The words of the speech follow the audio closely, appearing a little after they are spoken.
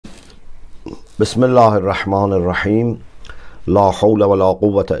بسم الله الرحمن الرحیم. لا حول ولا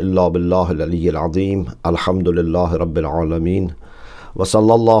قوة الا بالله العلی العظیم. الحمد لله رب العالمین و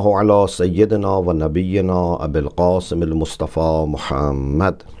صلی الله علی سیدنا و نبینا ابی القاسم المصطفى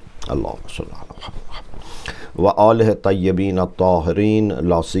محمد. اللهم صل علی محمد و آله الطیبین الطاهرین،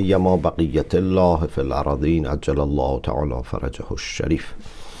 لا سیما بقیة الله فی الارضین عجل الله تعالی فرجه الشریف.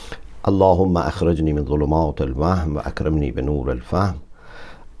 اللهم اخرجنی من ظلمات الوهم و اکرمنی بنور الفهم.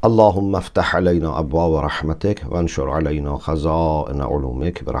 اللهم افتح علينا ابواب رحمتك وانشر علينا خزائن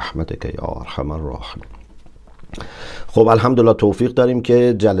علومك برحمتك یا ارحم الراحمین. خب الحمدلله توفیق داریم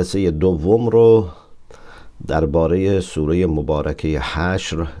که جلسه دوم رو درباره سوره مبارکه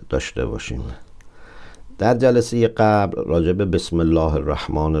حشر داشته باشیم. در جلسه قبل راجع به بسم الله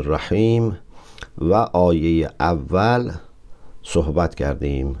الرحمن الرحیم و آیه اول صحبت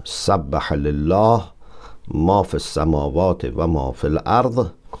کردیم. سبح لله ما فی السماوات و ما فی الارض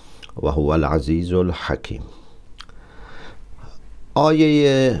و هو العزیز الحکیم.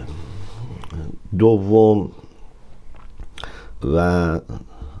 آیه دوم و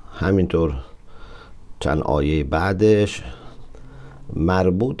همینطور چند آیه بعدش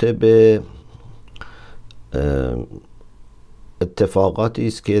مربوط به اتفاقاتی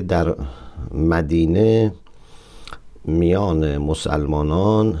است که در مدینه میان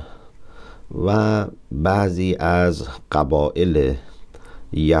مسلمانان و بعضی از قبایل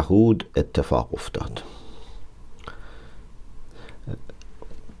یهود اتفاق افتاد.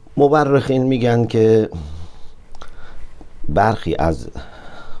 مورخین میگن که برخی از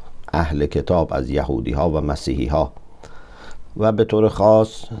اهل کتاب، از یهودی ها و مسیحی ها و به طور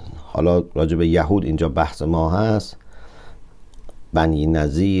خاص حالا راجع به یهود اینجا بحث ما هست، بنی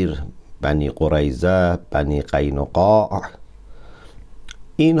نظیر، بنی قریظه، بنی قینقاع،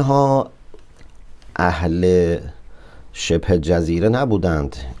 اینها اهل شبه جزیره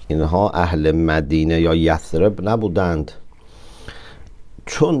نبودند، اینها اهل مدینه یا یثرب نبودند،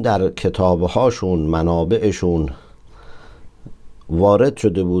 چون در کتابهاشون منابعشون وارد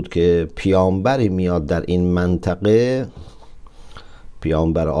شده بود که پیامبری میاد در این منطقه،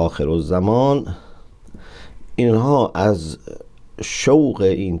 پیامبر آخر الزمان. اینها از شوق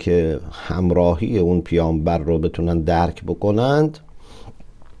این که همراهی اون پیامبر رو بتونن درک بکنند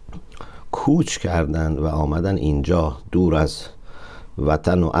کوچ کردند و آمدن اینجا، دور از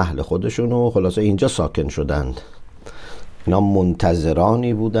وطن و اهل خودشون، و خلاصه اینجا ساکن شدند. اینا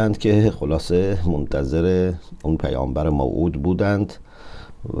منتظرانی بودند که خلاصه منتظر اون پیامبر موعود بودند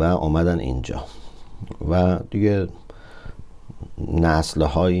و آمدن اینجا و دیگه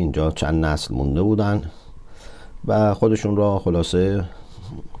نسل‌های اینجا چند نسل مونده بودن و خودشون را خلاصه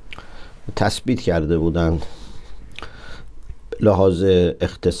تثبیت کرده بودند به لحاظ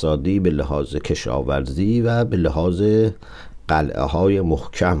اقتصادی، به لحاظ کشاورزی و به لحاظ قلعه های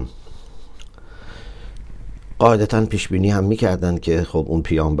محکم. قاعدتاً پیش بینی هم میکردن که خب اون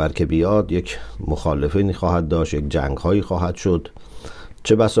پیامبر که بیاد یک مخالفینی خواهد داشت، یک جنگ هایی خواهد شد،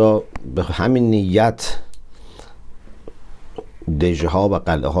 چه بسا به همین نیت دژه ها و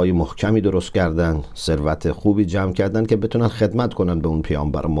قلعه های محکمی درست کردن، ثروت خوبی جمع کردن که بتونن خدمت کنن به اون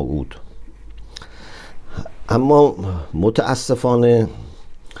پیامبر موعود. اما متاسفانه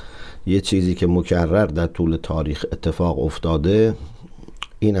یه چیزی که مکرر در طول تاریخ اتفاق افتاده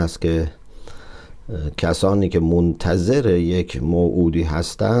این است که کسانی که منتظر یک موعودی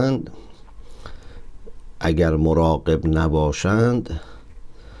هستند اگر مراقب نباشند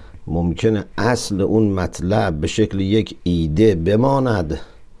ممکنه اصل اون مطلب به شکل یک ایده بماند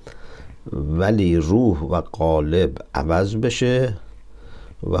ولی روح و قالب عوض بشه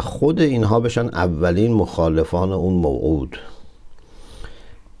و خود اینها بشن اولین مخالفان اون موعود.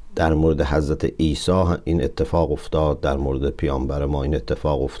 در مورد حضرت عیسی این اتفاق افتاد، در مورد پیامبر ما این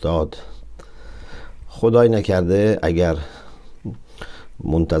اتفاق افتاد. خدای نکرده اگر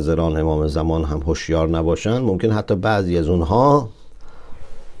منتظران امام زمان هم هوشیار نباشن ممکن حتی بعضی از اونها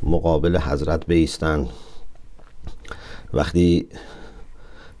مقابل حضرت بایستن، وقتی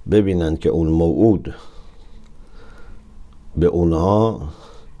ببینن که اون موعود به اونها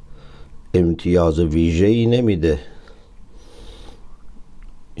امتیاز ویژه‌ای نمیده.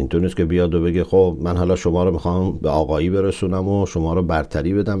 اینطور نیست که بیاد و بگه خب من حالا شما رو میخوام به آقایی برسونم و شما رو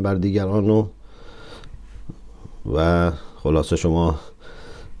برتری بدم بر دیگران و خلاصه شما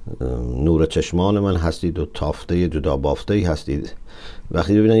نور چشمان من هستید و تافته جدا بافته هستید.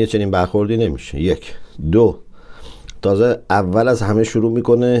 وقتی ببینن یه چنین برخوردی نمیشه. یک. دو، تازه اول از همه شروع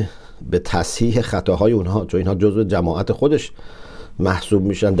میکنه به تصحیح خطاهای اونها، چون اینها جزو جماعت خودش محسوب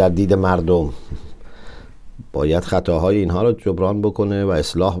میشن در دید مردم. باید خطاهای اینها رو جبران بکنه و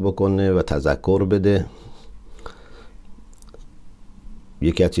اصلاح بکنه و تذکر بده.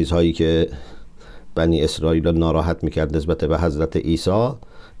 یکی از چیزهایی که بنی اسرائیل را ناراحت میکرد نسبت به حضرت عیسی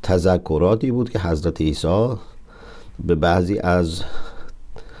تذکراتی بود که حضرت عیسی به بعضی از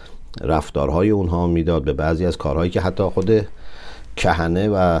رفتارهای اونها میداد، به بعضی از کارهایی که حتی خود کهنه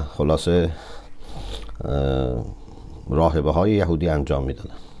و خلاصه راهبه های یهودی انجام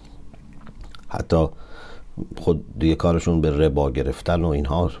میدادن. حتی خود دیگه کارشون به ربا گرفتن و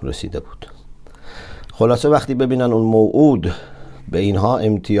اینها رسیده بود. خلاصه وقتی ببینن اون موعود به اینها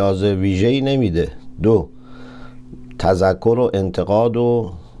امتیاز ویژه‌ای نمیده، 2 تذکر و انتقاد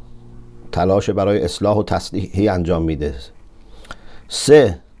و تلاش برای اصلاح و تصحیحی انجام میده،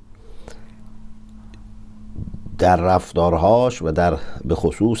 3 در رفتارهاش و در به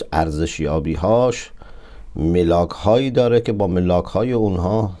خصوص ارزشیابیهاش ملاک هایی داره که با ملاک های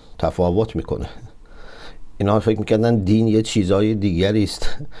اونها تفاوت میکنه. اینا فکر میکردن دین یه چیزای دیگری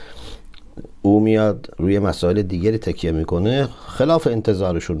است، او میاد روی مسائل دیگری تکیه میکنه، خلاف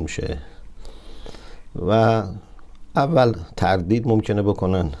انتظارشون میشه و اول تردید ممکنه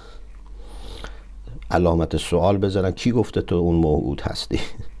بکنن، علامت سوال بذارن کی گفته تو اون موعود هستی،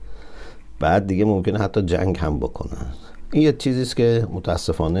 بعد دیگه ممکنه حتی جنگ هم بکنن. این یه چیزی است که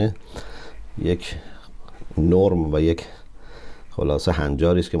متاسفانه یک نرم و یک خلاصه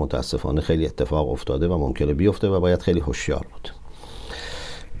هنجاری است که متاسفانه خیلی اتفاق افتاده و ممکنه بیفته و باید خیلی هوشیار بود.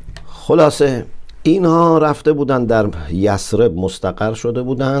 خلاصه اینها رفته بودن در یثرب مستقر شده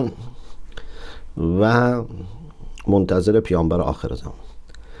بودن و منتظر پیامبر آخر زمان.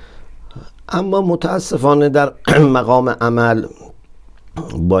 اما متاسفانه در مقام عمل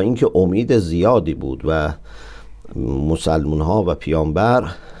با اینکه امید زیادی بود و مسلمان ها و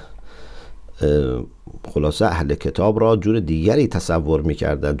پیامبر خلاصه اهل کتاب را جور دیگری تصور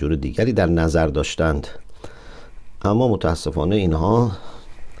میکردند، جور دیگری در نظر داشتند، اما متاسفانه اینها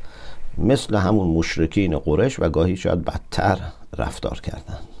مثل همون مشرکین قریش و گاهی شاید بدتر رفتار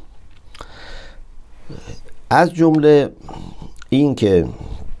کردند. از جمله این که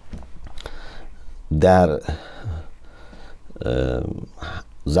در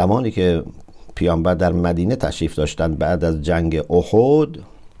زمانی که پیامبر در مدینه تشریف داشتند بعد از جنگ احد،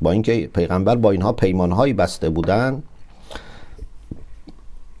 با اینکه پیغمبر با اینها پیمانهایی بسته بودند،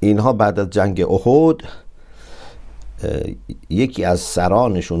 اینها بعد از جنگ احد یکی از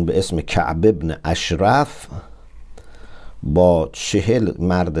سرانشون به اسم کعب ابن اشرف با 40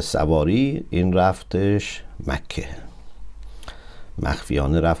 مرد سواری این رفتش مکه،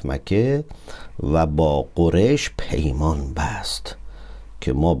 مخفیانه رفت مکه و با قریش پیمان بست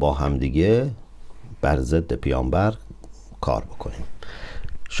که ما با همدیگه بر ضد پیامبر کار بکنیم.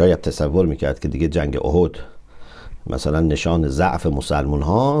 شاید تصور میکرد که دیگه جنگ احد مثلا نشان ضعف مسلمان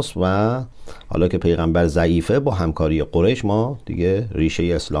هاست و حالا که پیغمبر ضعیفه با همکاری قریش ما دیگه ریشه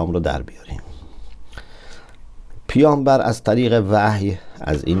اسلام رو در بیاریم. پیامبر از طریق وحی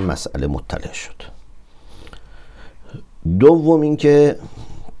از این مسئله مطلع شد. دوم این که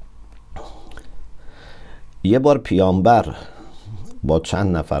یه بار پیامبر با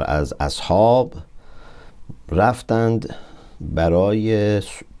چند نفر از اصحاب رفتند برای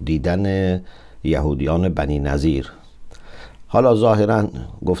دیدن یهودیان بنی نظیر. حالا ظاهرا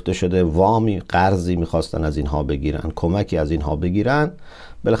گفته شده وامی قرضی میخواستن از اینها بگیرن، کمکی از اینها بگیرن.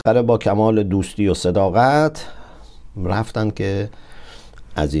 بالاخره با کمال دوستی و صداقت رفتن که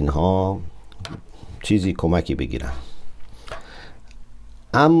از اینها چیزی کمکی بگیرن.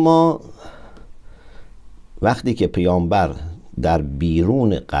 اما وقتی که پیامبر در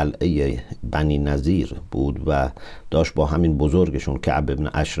بیرون قلعه بنی نظیر بود و داشت با همین بزرگشون کعب ابن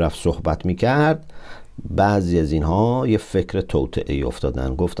اشرف صحبت میکرد، بعضی از اینها یه فکر توطئه‌ای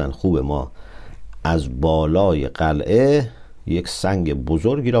افتادن، گفتن خوبه ما از بالای قلعه یک سنگ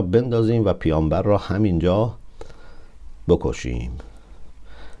بزرگی را بندازیم و پیامبر را همینجا بکشیم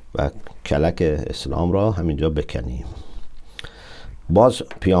و کلک اسلام را همینجا بکنیم. باز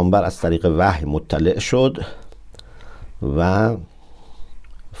پیامبر از طریق وحی مطلع شد و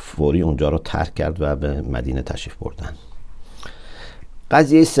فوری اونجا رو ترک کرد و به مدینه تشریف بردن.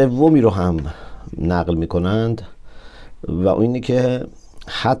 قضیه سومی رو هم نقل میکنند و اینی که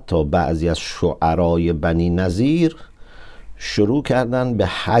حتی بعضی از شعرای بنی نظیر شروع کردن به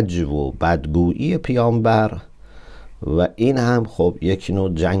حجو و بدگویی پیامبر و این هم خب یک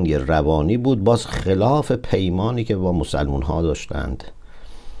نوع جنگ روانی بود، باز خلاف پیمانی که با مسلمان ها داشتند.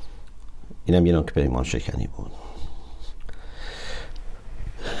 این هم یه نوع پیمان شکنی بود.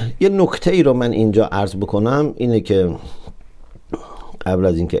 یه نکته ای رو من اینجا عرض بکنم اینه که قبل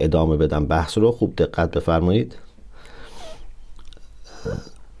از اینکه ادامه بدم بحث رو خوب دقت بفرمایید.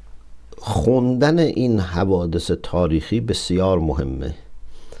 خوندن این حوادث تاریخی بسیار مهمه.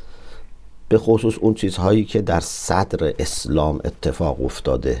 به خصوص اون چیزهایی که در صدر اسلام اتفاق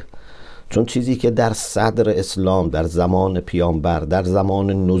افتاده. چون چیزی که در صدر اسلام، در زمان پیامبر، در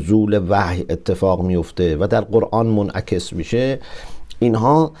زمان نزول وحی اتفاق میفته و در قرآن منعکس میشه،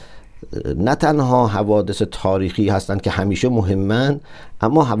 اینها نه تنها حوادث تاریخی هستند که همیشه مهمن،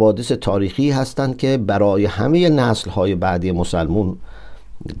 اما حوادث تاریخی هستند که برای همه نسل‌های بعدی مسلمون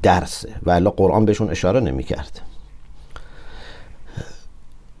درسه و الا قرآن بهشون اشاره نمی‌کرد.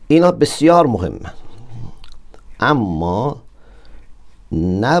 اینا بسیار مهمن، اما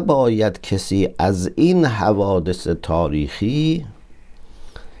نباید کسی از این حوادث تاریخی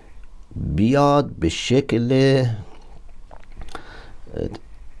بیاد به شکل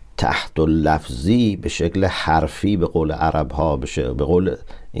تحت لفظی، به شکل حرفی، به قول عرب ها، به قول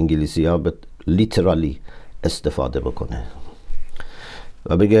انگلیسی ها به لیترالی استفاده بکنه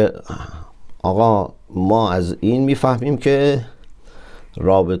و بگه آقا ما از این میفهمیم که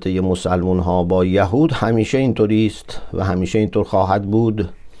رابطه مسلمان ها با یهود همیشه اینطوری است و همیشه اینطور خواهد بود.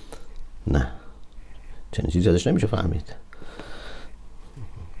 نه، چنین چیزی ازش نمیشه فهمید.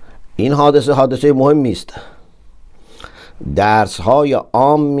 این حادثه مهمی است، درس های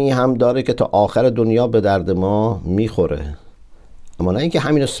عامی هم داره که تا آخر دنیا به درد ما میخوره، اما نه اینکه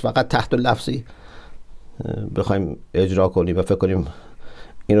همین فقط تحت لفظی بخوایم اجرا کنیم و فکر کنیم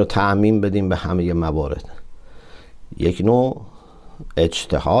این رو تعمیم بدیم به همه موارد. یک نوع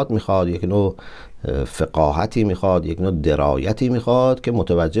اجتهاد میخواد، یک نوع فقاهتی میخواد، یک نوع درایتی میخواد که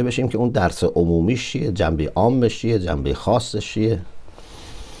متوجه بشیم که اون درس عمومیش چیه، جنبه عامش چیه، جنبه خاصش چیه.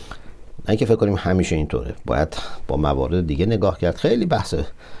 نه اینکه فکر کنیم همیشه اینطوره، باید با موارد دیگه نگاه کرد. خیلی بحث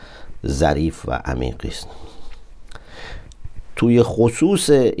ظریف و عمیقی است. توی خصوص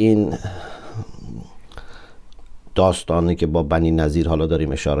این داستانی که با بنی نضیر حالا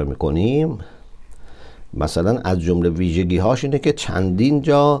داریم اشاره میکنیم، مثلا از جمله ویژگی هاش اینه که چندین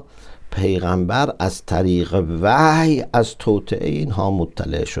جا پیغمبر از طریق وحی از توطئه اینها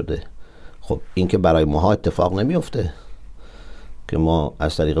مطلع شده. خب این که برای ماها اتفاق نمیفته که ما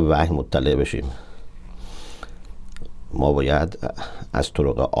از طریق وحی مطلع بشیم، ما باید از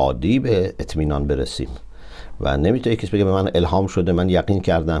طرق عادی به اطمینان برسیم و نمیتونه کسی بگه به من الهام شده، من یقین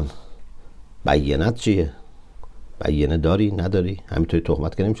کردم. بینت چیه؟ بینه داری نداری؟ همینطوری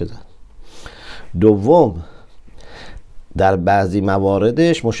تهمت که نمیشه زد. دوم، در بعضی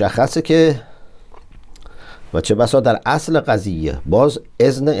مواردش مشخصه که و چه بسا در اصل قضیه باز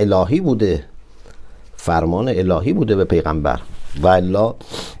اذن الهی بوده، فرمان الهی بوده به پیغمبر، و الا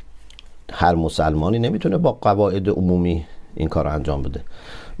هر مسلمانی نمیتونه با قواعد عمومی این کار رو انجام بده.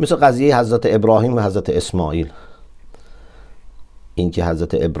 مثل قضیه حضرت ابراهیم و حضرت اسماعیل. این که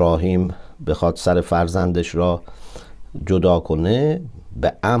حضرت ابراهیم بخواد سر فرزندش را جدا کنه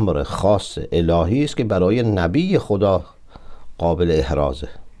به امر خاص الهی است که برای نبی خدا قابل احرازه.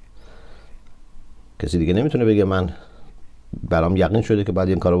 کسی دیگه نمیتونه بگه من برام یقین شده که باید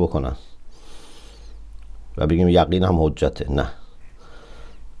این کارو بکنم و بگیم یقین هم حجته. نه،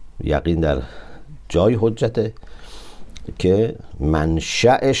 یقین در جای حجته که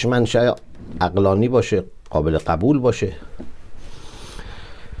منشأش منشأ عقلانی باشه، قابل قبول باشه.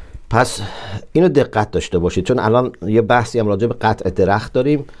 پس اینو دقت داشته باشید، چون الان یه بحثی هم راجع به قطع درخت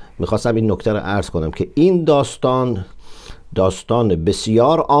داریم. میخواستم این نکته رو عرض کنم که این داستان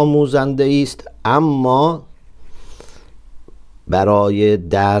بسیار آموزنده است، اما برای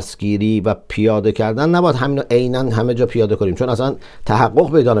درسگیری و پیاده کردن نباید همینو عیناً همه جا پیاده کنیم، چون اصلا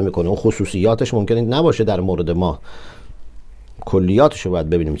تحقق پیدا نمیکنه. اون خصوصیاتش ممکنه نباشه در مورد ما، کلیاتش رو باید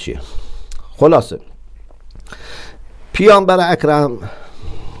ببینیم چیه. خلاصه پیامبر اکرم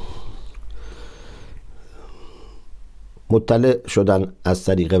مطلع شدن از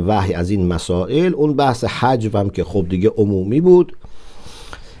طریق وحی از این مسائل. اون بحث حج هم که خب دیگه عمومی بود،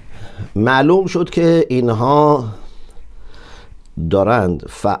 معلوم شد که اینها دارند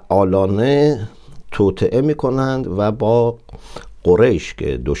فعالانه توطئه میکنند و با قریش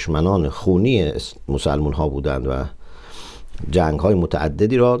که دشمنان خونی مسلمان ها بودند و جنگ های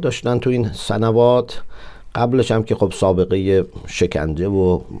متعددی را داشتن تو این سنوات، قبلش هم که خب سابقه شکنجه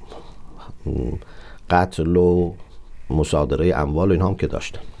و قتل و مصادره اموال و اینها هم که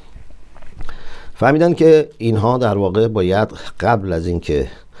داشتن، فهمیدن که اینها در واقع باید قبل از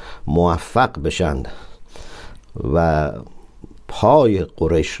اینکه موفق بشند و پای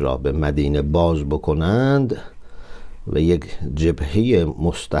قریش را به مدینه باز بکنند و یک جبهه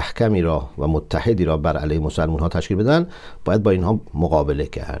مستحکمی را و متحدی را بر علیه مسلمان ها تشکیل بدن، باید با اینها مقابله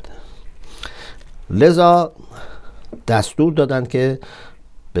کرد. لذا دستور دادند که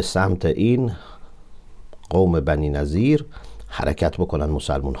به سمت این قوم بنی نضیر حرکت بکنن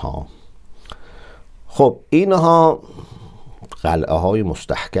مسلمان ها. خب اینها قلعه های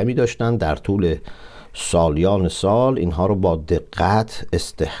مستحکمی داشتن، در طول سالیان سال اینها رو با دقت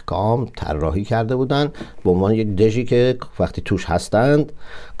استحکام طراحی کرده بودن به عنوان یک دژی که وقتی توش هستند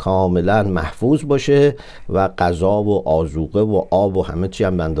کاملا محفوظ باشه و غذا و آذوقه و آب و همه چی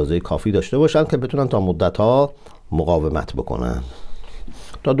هم به اندازه کافی داشته باشن که بتونن تا مدت‌ها مقاومت بکنن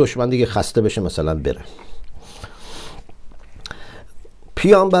تا دشمن دیگه خسته بشه مثلا بره.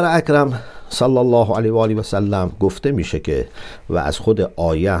 پیامبر اکرم صلی الله علیه و آله و سلم گفته میشه که و از خود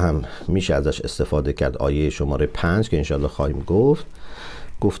آیه هم میشه ازش استفاده کرد، آیه شماره 5 که انشاءالله خواهیم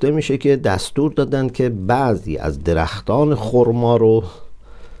گفته میشه که دستور دادن که بعضی از درختان خرما رو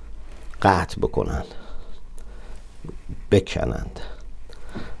قطع بکنند، بکنند.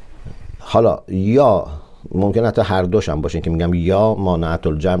 حالا یا ممکن حتی هر دوش هم باشه که میگم یا مانعت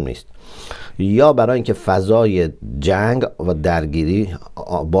الجمع نیست، یا برای اینکه فضای جنگ و درگیری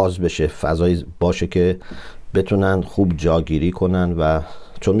باز بشه، فضایی باشه که بتونن خوب جاگیری کنن و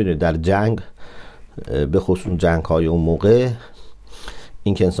چون میدونید در جنگ به خصوص جنگ های اون موقع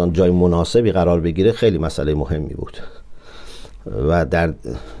این که انسان جای مناسبی قرار بگیره خیلی مسئله مهمی بود و در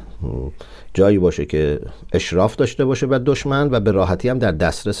جایی باشه که اشراف داشته باشه و دشمن و به راحتی هم در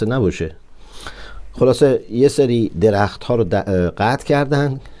دسترس نباشه. خلاصه یه سری درخت ها رو قطع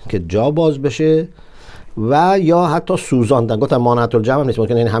کردن که جا باز بشه و یا حتی سوزاندن. گفتم مانعت الجمع نیست،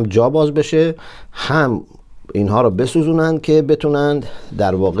 ممکنه این هم جا باز بشه هم اینها رو بسوزونن که بتونن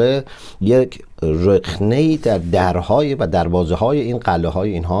در واقع یک رخنه‌ای در درهای و دروازه های این قلعه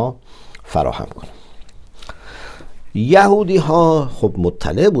های اینها فراهم کنن. یهودی ها خب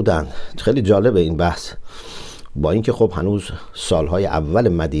مطلع بودن، خیلی جالبه این بحث، با اینکه خب هنوز سالهای اول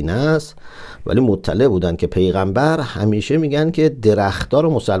مدینه است ولی مطلع بودن که پیغمبر همیشه میگن که درختار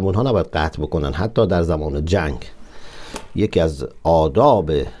مسلمان ها نباید قطع بکنن حتی در زمان جنگ. یکی از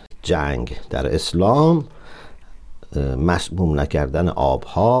آداب جنگ در اسلام مسموم نکردن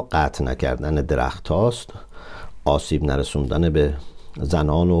آبها، قطع نکردن درخت هاست، آسیب نرسوندن به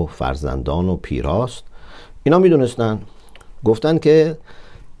زنان و فرزندان و پیراست. اینا میدونستن، گفتن که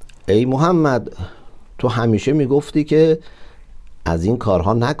ای محمد تو همیشه میگفتی که از این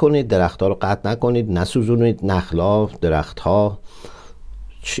کارها نکنید، درختها رو قطع نکنید، نسوزونید نخلا، درختها،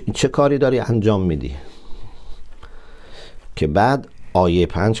 چه کاری داری انجام میدی؟ که بعد آیه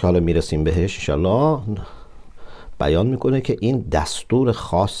 5 که حالا میرسیم بهش انشالله بیان میکنه که این دستور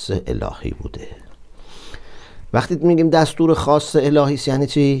خاص الهی بوده. وقتی میگیم دستور خاص الهی یعنی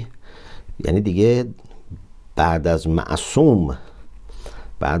چی؟ یعنی دیگه بعد از معصوم،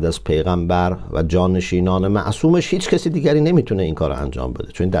 بعد از پیغمبر و جانشینان معصومش هیچ کسی دیگری نمیتونه این کار رو انجام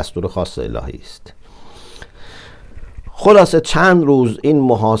بده، چون این دستور خاص الهی است. خلاصه چند روز این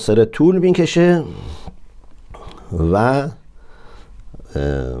محاصره طول میکشه و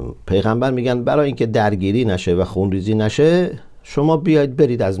پیغمبر میگن برای اینکه درگیری نشه و خونریزی نشه شما بیاید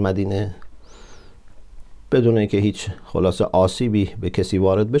برید از مدینه بدون اینکه هیچ خلاصه آسیبی به کسی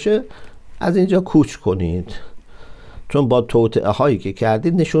وارد بشه، از اینجا کوچ کنید، چون با توطئه هایی که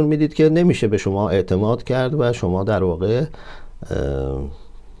کردید نشون میدید که نمیشه به شما اعتماد کرد و شما در واقع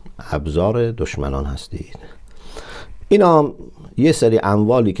ابزار دشمنان هستید. اینا یه سری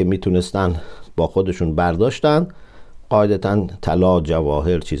اموالی که میتونستن با خودشون برداشتن، قاعدتاً طلا،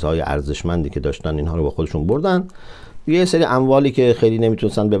 جواهر، چیزهای ارزشمندی که داشتن اینها رو با خودشون بردن. یه سری اموالی که خیلی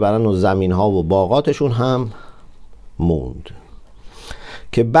نمیتونستن ببرن و زمین ها و باغاتشون هم موند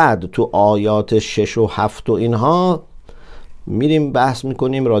که بعد تو آیات 6 و 7 و اینها میریم بحث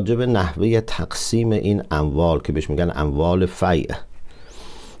میکنیم راجع به نحوه تقسیم این اموال که بهش میگن اموال فیع،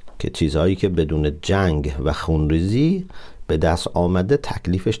 که چیزهایی که بدون جنگ و خونریزی به دست آمده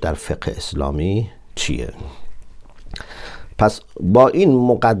تکلیفش در فقه اسلامی چیه. پس با این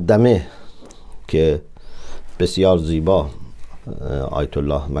مقدمه که بسیار زیبا آیت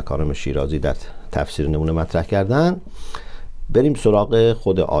الله مکارم شیرازی در تفسیر نمونه مطرح کردن، بریم سراغ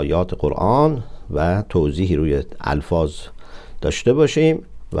خود آیات قرآن و توضیحی روی الفاظ داشته باشیم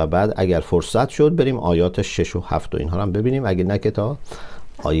و بعد اگر فرصت شد بریم آیات 6 و 7 و اینها هم ببینیم، اگه نه که تا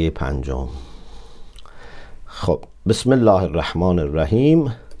آیه 5. خب بسم الله الرحمن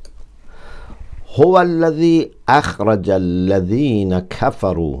الرحیم. هو الذی اخرج الذین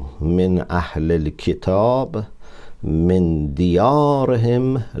کفروا من اهل الكتاب من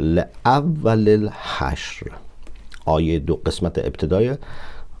دیارهم لأول الحشر. آیه 2 قسمت ابتدای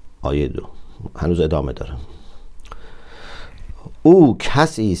آیه 2 هنوز ادامه داره. او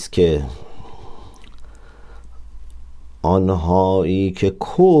کسی است که آنهایی که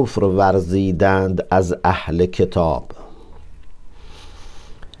کفر ورزیدند از اهل کتاب،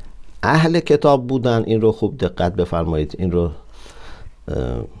 اهل کتاب بودن، این رو خوب دقت بفرمایید، این رو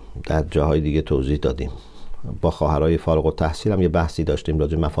در جاهای دیگه توضیح دادیم. با خواهرای فارغ التحصیل هم یه بحثی داشتیم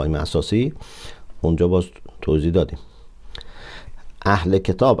راجع به مفاهیم اساسی، اونجا باز توضیح دادیم. اهل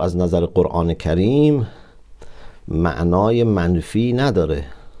کتاب از نظر قرآن کریم معنای منفی نداره،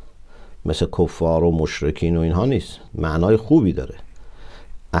 مثل کفار و مشرکین و اینها نیست، معنای خوبی داره.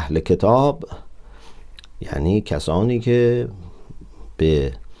 اهل کتاب یعنی کسانی که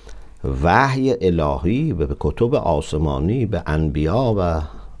به وحی الهی، به کتب آسمانی، به انبیا و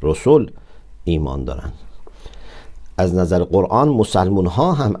رسول ایمان دارن. از نظر قرآن مسلمون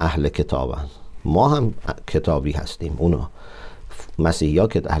ها هم اهل کتابن، ما هم کتابی هستیم، اونا مسیحی ها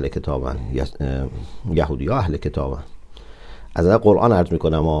که اهل کتابن، یهودی ها اهل کتابن. از نظر قرآن عرض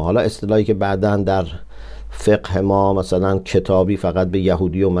میکنم. حالا اصطلاحی که بعداً در فقه ما مثلا کتابی فقط به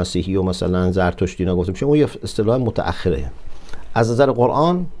یهودی و مسیحی و مثلا زرتشتی اینا گفته میشه، اون یه اصطلاح متأخره. از نظر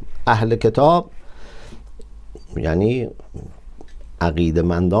قرآن اهل کتاب یعنی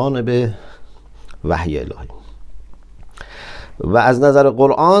عقیده‌مندان به وحی الهی. و از نظر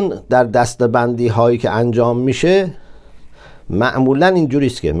قرآن در دسته‌بندی هایی که انجام میشه معمولا اینجوری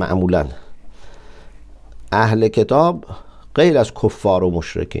است که معمولا اهل کتاب غیر از کفار و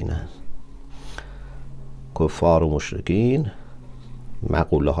مشرکین، کفار و مشرکین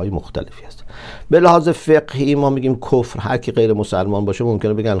مقوله های مختلفی هست. به لحاظ فقهی ما میگیم کفر، هر کی غیر مسلمان باشه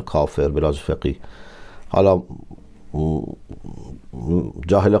ممکنه بگن کافر به لحاظ فقهی. حالا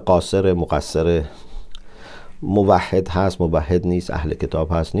جاهل قاصر، مقصر، موحد هست، موحد نیست، اهل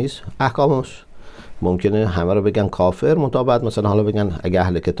کتاب هست نیست، احکامش ممکنه همه رو بگن کافر، منتها بعد مثلا حالا بگن اگه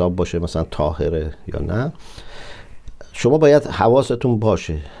اهل کتاب باشه مثلا طاهره یا نه. شما باید حواستون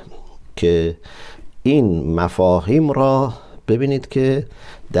باشه که این مفاهیم را ببینید که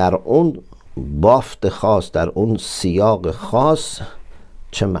در اون بافت خاص، در اون سیاق خاص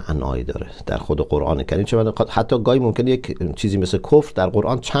چه معنایی داره در خود قرآن کریم. چه معنی؟ حتی گاهی ممکنه یک چیزی مثل کفر در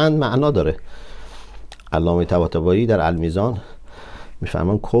قرآن چند معنا داره. علامه طباطبایی در المیزان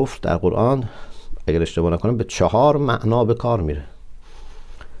میفرمان کفر در قرآن اگر اشتباه نکنم به 4 معنا به کار میره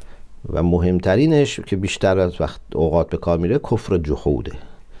و مهمترینش که بیشتر از وقت اوقات به کار میره کفر جحوده،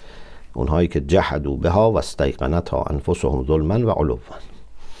 اونهایی که جحدوا بها و استیقنتها انفسهم ظلما و علوا.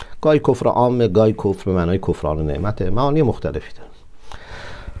 گاهی کفر عام، گاهی کفر به معنای کفران نعمت، معانی مختلفی داره.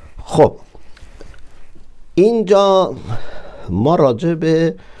 خب اینجا ما راجع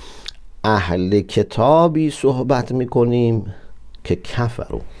به اهل کتابی صحبت میکنیم که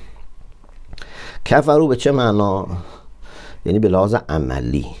کفرو به چه معنا؟ یعنی به لحاظ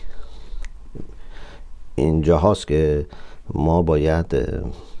عملی. اینجا هاست که ما باید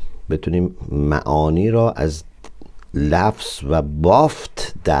بتونیم معانی را از لفظ و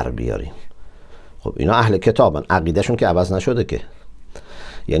بافت در بیاریم. خب اینا اهل کتابن، عقیدهشون که عوض نشده که.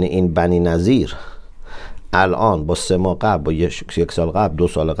 یعنی این بنی نظیر الان با 3 ماه قبل، با 1 سال قبل، 2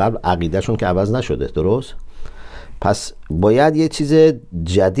 سال قبل عقیدهشون که عوض نشده، درست؟ پس باید یه چیز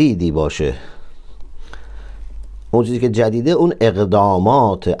جدیدی باشه. اون چیزی که جدیده اون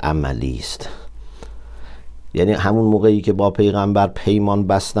اقدامات عملی است. یعنی همون موقعی که با پیغمبر پیمان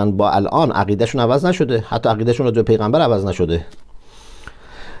بستن با الان عقیدهشون عوض نشده، حتی عقیدهشون راجع به پیغمبر عوض نشده.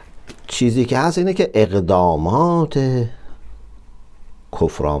 چیزی که هست اینه که اقدامات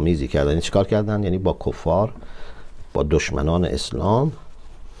کفرآمیزی کردن. یعنی چیکار کردن؟ یعنی با کفار، با دشمنان اسلام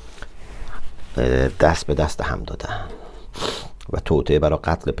دست به دست هم دادن و توطئه برای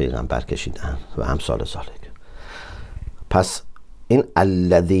قتل پیغمبر کشیدن و امثال ذالک. پس این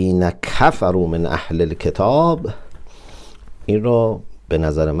الذین کفروا من اهل الکتاب، این رو به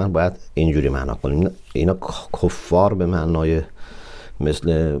نظر من باید اینجوری معنا کنیم. اینا کفار به معنای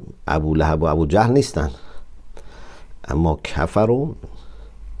مثل ابو لهب و ابو جهل نیستن، اما کفروا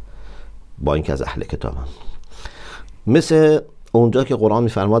با اینکه از اهل کتابن. مثل اونجا که قرآن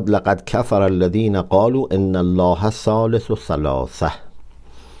میفرماد لقد کفر الذین قالوا ان الله ثالث ثلاثه،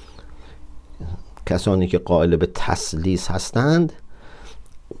 کسانی که قائل به تثلیث هستند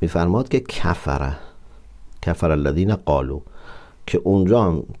میفرماد که کفر الذین قالوا، که اونجا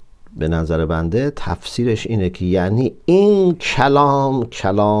هم به نظر بنده تفسیرش اینه که یعنی این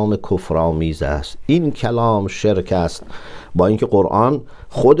کلام کفرآمیز است، این کلام شرک است. با اینکه قرآن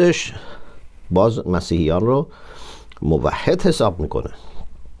خودش باز مسیحیان رو موحد حساب میکنه.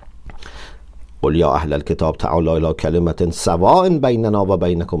 قل یا اهل الکتاب تعالوا الی کلمة سواء بیننا و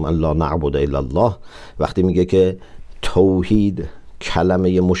بینکم الا نعبد الا الله، وقتی میگه که توحید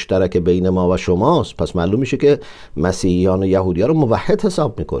کلمه مشترک بین ما و شماست، پس معلوم میشه که مسیحیان و یهودیان رو موحد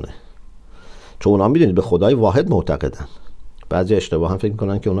حساب میکنه، چون اونا میدونید به خدای واحد معتقدن. بعضی اشتباها فکر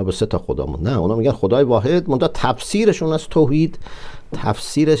میکنن که اونا به 3 تا خدا نه، اونا میگن خدای واحد، منتها تفسیرشون از توحید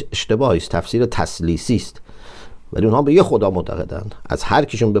تفسیر اشتباهی است، تفسیر تثلیثی است. ولی اونها به یه خدا معتقدن. از هر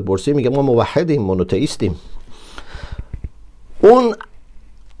کیشون بپرسی میگه ما موحدیم، مونوتئیستیم. اون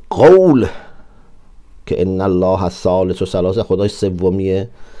قول که ان الله الثالث ثلاثه، خدای سومی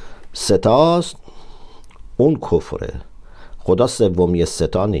ستاست، اون کفره. خدا سومی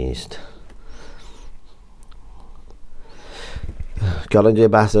ستا نیست. که الان یه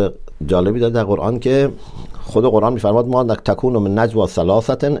بحث جالبی داره در قرآن که خود قرآن میفرماد ما تکون من نجوا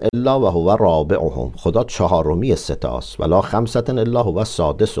ثلاثه الا و هو رابعهم. خدا چهارمی ستاست. ولا خمسه الا هو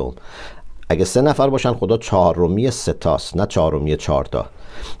سادسهم. اگه 3 نفر باشن خدا چهارمی ستاست، نه چهارمی 4 تا.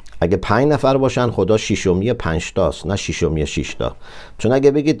 اگه 5 نفر باشن خدا ششمی 5 تاست، نه ششمی 6 تا. چون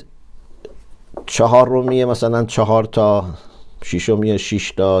اگه بگید چهارمی مثلا 4 تا، ششمی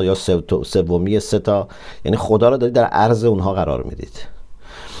 6 تا، یا سومی 3 تا، یعنی خدا رو دارید در عرض اونها قرار میدید.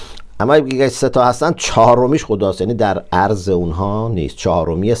 اما اگه 3 تا هستن چهارمیش خداست، یعنی در عرض اونها نیست.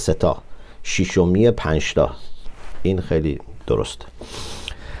 چهارمی 3 تا، ششمی 5 تا. این خیلی درسته.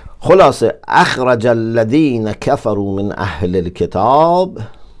 خلاصه اخرج الذین کفروا من اهل الكتاب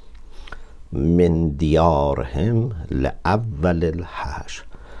من دیارهم لاول الحشر.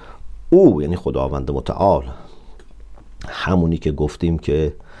 او یعنی خداوند متعال، همونی که گفتیم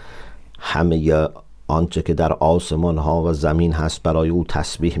که همه آنچه که در آسمان ها و زمین هست برای او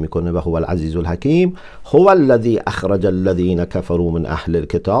تسبیح میکنه و هو العزیز الحکیم. هو الذی اخرج الذین کفروا من اهل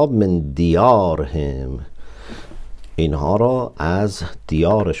الكتاب من دیارهم. اینها را از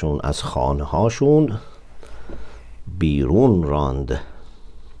دیارشون، از خانه هاشون بیرون راند.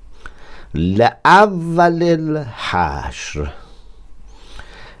 لأول الحشر.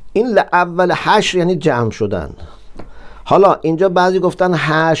 این لأول حشر یعنی جمع شدن. حالا اینجا بعضی گفتن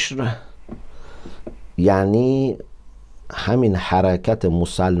حشر یعنی همین حرکت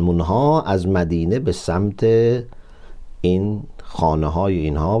مسلمون ها از مدینه به سمت این خانه های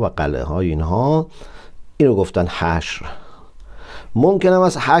اینها و قلعه های اینها، اینو گفتن حشر. ممکنه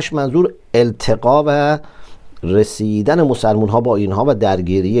از حشر منظور التقا و رسیدن مسلمون ها با اینها و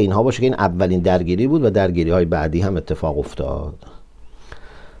درگیری اینها باشه که این اولین درگیری بود و درگیری های بعدی هم اتفاق افتاد.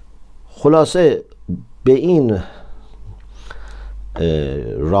 خلاصه به این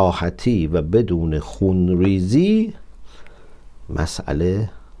راحتی و بدون خونریزی مسئله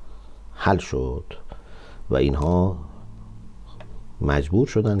حل شد و اینها مجبور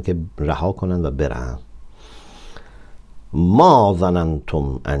شدن که رها کنن و برن. ما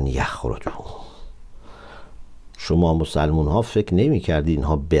ظننتم ان یخرجوا. شما مسلمون ها فکر نمی کردید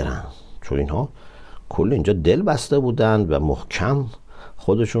اینها برن، چون اینها کل اینجا دل بسته بودن و محکم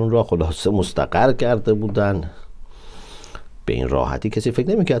خودشون را خلاصه مستقر کرده بودن. به این راحتی کسی فکر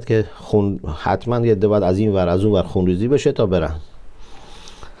نمی کرد که حتما یه بعد از این ور از اون ور خونریزی بشه تا برن.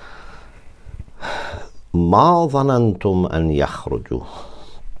 ما ظننتم ان یخرجوا.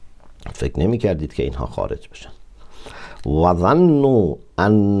 فکر نمی کردید که اینها خارج بشن. و ظنوا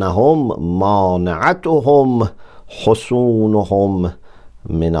انهم مانعتهم حصونهم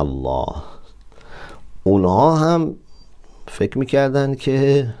من الله. اونها هم فکر میکردن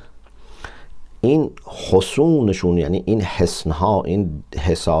که این حصونشون، یعنی این حصنها، این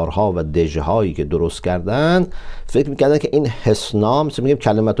حصارها و دژهایی که درست کردن، فکر میکردن که این حصنا، مثل میگیم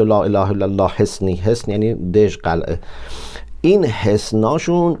کلمت لا اله الا الله حصنی، حصن یعنی دژ، قلعه، این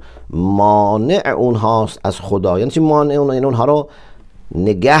حصناشون مانع اونهاست از خدا. یعنی چی مانع اونها؟ یعنی اونها رو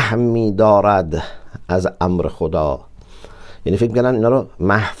نگه میدارد از امر خدا. یعنی فکر میکنن اینا رو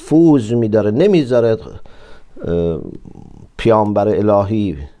محفوظ میداره، نمیذاره پیامبر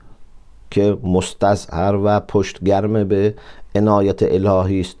الهی که مستظهر و پشتگرم به عنایت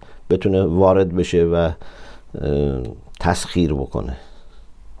الهی است بتونه وارد بشه و تسخیر بکنه.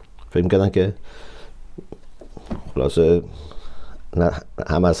 فکر میکنن که خلاصه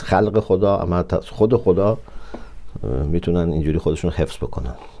هم از خلق خدا هم از خود خدا میتونن اینجوری خودشون حفظ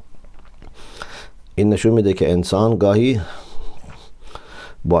بکنن. این نشون میده که انسان گاهی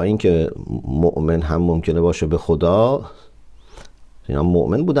با اینکه مؤمن هم ممکنه باشه به خدا، اینا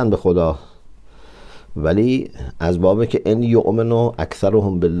مؤمن بودن به خدا، ولی از بابه که ان یؤمنوا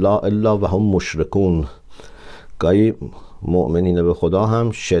اکثرهم بالله الا وهم مشرکون، گاهی مؤمنین به خدا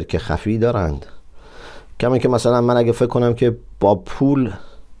هم شرک خفی دارند. کمی که مثلا من اگه فکر کنم که با پول،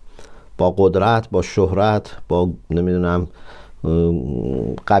 با قدرت، با شهرت، با نمیدونم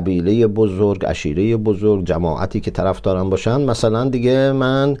قبیله بزرگ، عشیره بزرگ، جماعتی که طرفدارم باشن، مثلا دیگه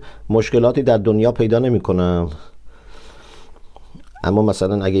من مشکلاتی در دنیا پیدا نمی کنم. اما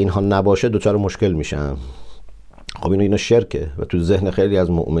مثلا اگه اینها نباشه دوچار مشکل میشم. خب اینا شرکه و تو ذهن خیلی از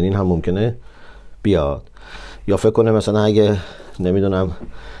مؤمنین هم ممکنه بیاد. یا فکر کنه مثلا اگه نمیدونم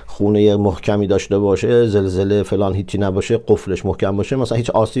خونه محکمی داشته باشه، زلزله فلان هیچی نباشه، قفلش محکم باشه، مثلا هیچ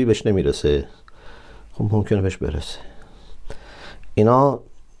آسیبی بهش نمیرسه. خب ممکنه بهش برسه. اینا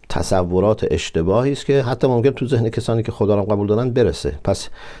تصورات اشتباهی است که حتی ممکن تو ذهن کسانی که خدا را قبول دارن برسه. پس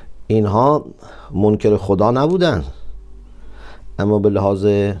اینها منکر خدا نبودن، اما به لحاظ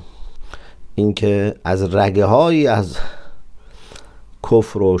اینکه از رگه هایی از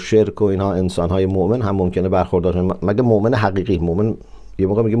کفر و شرک و اینها انسان های مؤمن هم ممکنه برخوردار شن. مگه مؤمن حقیقی، مؤمن یه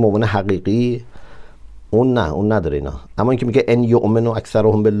موقع میگه مؤمن حقیقی اون نه، اون نداره اینا. اما اینکه میگه ان یؤمن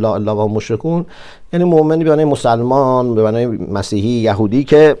اکثرهم بالله الا و هم مشرکون، یعنی مؤمنی به معنای مسلمان، به معنای مسیحی، یهودی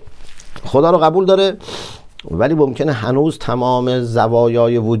که خدا رو قبول داره ولی ممکنه هنوز تمام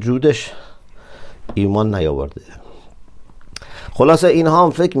زوایای وجودش ایمان نیاورده. خلاصه اینها هم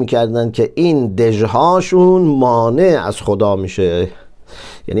فکر میکردن که این دژهاشون مانع از خدا میشه،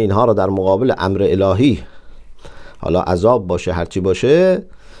 یعنی اینها رو در مقابل امر الهی، حالا عذاب باشه هرچی باشه،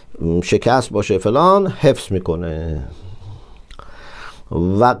 شکست باشه فلان، حفظ میکنه.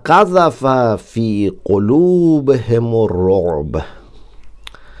 و قذف فی قلوبهم الرعب،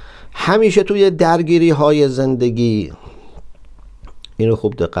 همیشه توی درگیری های زندگی، اینو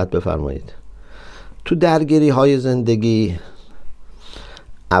خوب دقت بفرمایید، تو درگیری های زندگی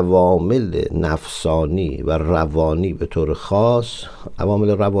عوامل نفسانی و روانی به طور خاص، عوامل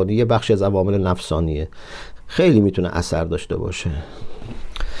روانی یه بخشی از عوامل نفسانیه، خیلی میتونه اثر داشته باشه.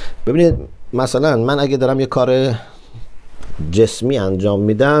 ببینید مثلا من اگه دارم یه کار جسمی انجام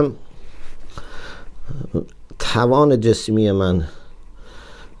میدم، توان جسمی من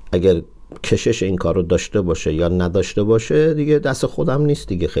اگر کشش این کار رو داشته باشه یا نداشته باشه دیگه دست خودم نیست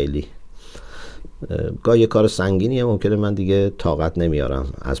دیگه. خیلی گاهی یه کار سنگینیه ممکنه من دیگه طاقت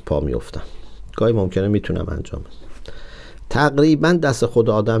نمیارم، از پا میافتم. گاهی ممکنه میتونم انجام بدم. تقریبا دست خود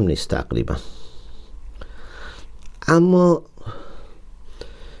آدم نیست تقریبا. اما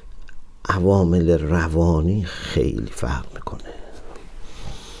عوامل روانی خیلی فرق میکنه.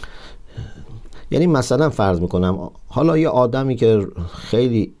 یعنی مثلا فرض میکنم حالا یه آدمی که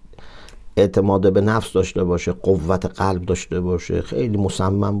خیلی اعتماد به نفس داشته باشه، قوت قلب داشته باشه، خیلی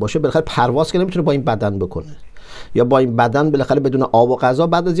مصمم باشه، بالاخره پرواز که نمیتونه با این بدن بکنه، یا با این بدن بالاخره بدون آب و غذا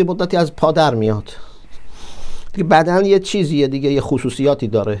بعد از یه مدتی از پا در میاد دیگه. بدن یه چیزیه دیگه، یه خصوصیاتی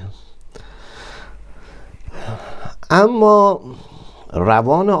داره. اما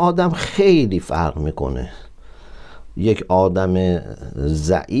روان آدم خیلی فرق میکنه. یک آدم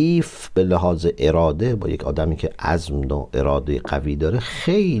ضعیف به لحاظ اراده با یک آدمی که عزم و اراده قوی داره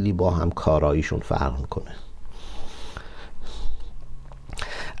خیلی با هم کاراییشون فرق میکنه.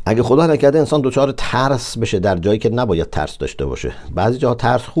 اگه خدا نکرده انسان دچار ترس بشه در جایی که نباید ترس داشته باشه، بعضی جاها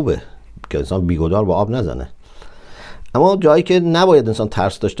ترس خوبه که انسان بیگدار با آب نزنه، اما جایی که نباید انسان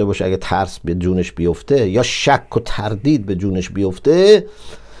ترس داشته باشه، اگه ترس به جونش بیفته یا شک و تردید به جونش بیفته،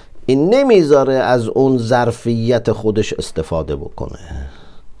 این نمیذاره از اون ظرفیت خودش استفاده بکنه.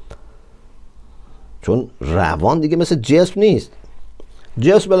 چون روان دیگه مثل جسم نیست.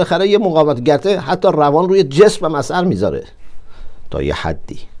 جسم بالاخره یه مقاومت گرته، حتی روان روی جسم هم اثر میذاره تا یه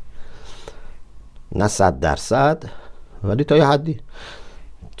حدی، نه 100%، ولی تا یه حدی.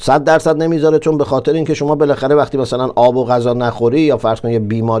 100% نمیذاره، چون به خاطر اینکه شما بالاخره وقتی مثلا آب و غذا نخوری یا فرض کن یه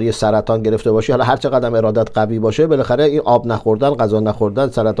بیماری سرطان گرفته باشی، حالا هر چقدر ارادت قوی باشه، بالاخره این آب نخوردن، غذا نخوردن،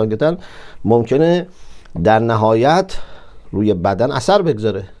 سرطان گرفتن ممکنه در نهایت روی بدن اثر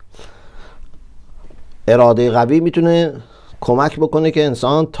بگذاره. اراده قوی میتونه کمک بکنه که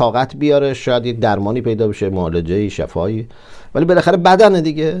انسان طاقت بیاره، شاید یک درمانی پیدا بشه، معالجه شفایی، ولی بالاخره بدن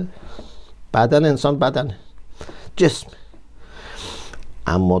دیگه، بدن انسان بدنه، جسم.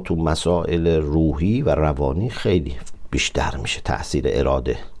 اما تو مسائل روحی و روانی خیلی بیشتر میشه تأثیر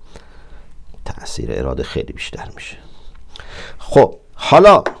اراده خیلی بیشتر میشه. خب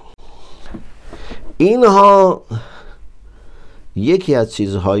حالا اینها یکی از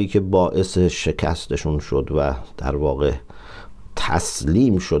چیزهایی که باعث شکستشون شد و در واقع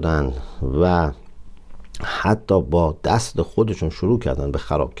تسلیم شدن و حتی با دست خودشون شروع کردن به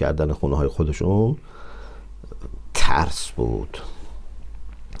خراب کردن خونه های خودشون، ترس بود.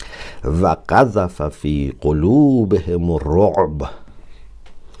 و قذف فی قلوبهم الرعب،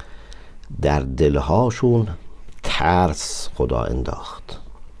 در دلهاشون ترس خدا انداخت.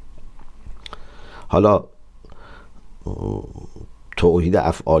 حالا توحید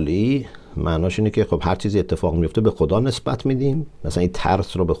افعالی معناش اینه که خب هر چیزی اتفاق میفته به خدا نسبت میدیم، مثلا این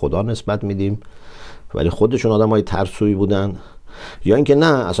ترس رو به خدا نسبت میدیم، ولی خودشون آدمای ترسویی بودن. یا اینکه نه،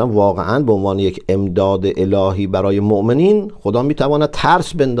 اصلا واقعا به عنوان یک امداد الهی برای مؤمنین خدا میتواند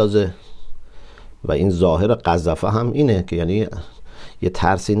ترس بندازه. و این ظاهر قذفه هم اینه که یعنی یه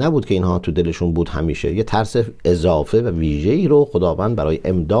ترسی نبود که اینها تو دلشون بود همیشه، یه ترس اضافه و ویژه‌ای رو خداوند برای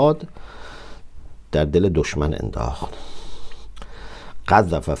امداد در دل دشمن انداخت.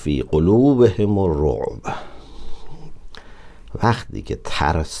 قذف فی قلوبهم الرعب. وقتی که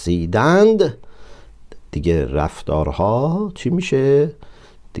ترسیدند دیگه رفتارها چی میشه؟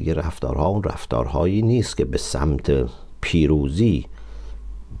 دیگه رفتارها اون رفتارهایی نیست که به سمت پیروزی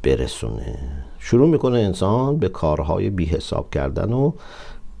برسونه. شروع میکنه انسان به کارهای بی حساب کردن و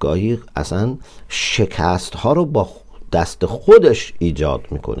گاهی اصلا شکست ها رو با دست خودش ایجاد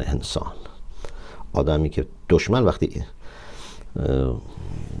میکنه. انسان، آدمی که دشمن وقتی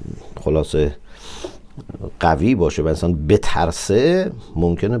خلاصه قوی باشه و انسان بترسه،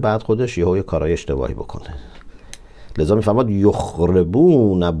 ممکنه بعد خودش یه کارهای اشتباهی بکنه. لذا میفرماد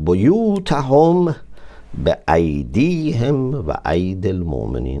یخربون بیوتهم به ایدیهم و اید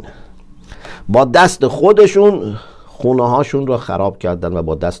المؤمنین. با دست خودشون خونه هاشون رو خراب کردن و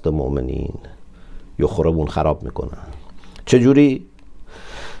با دست مؤمنین یخربون خراب میکنن. چجوری؟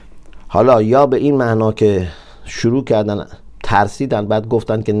 حالا یا به این معنا که شروع کردن ترسیدن، بعد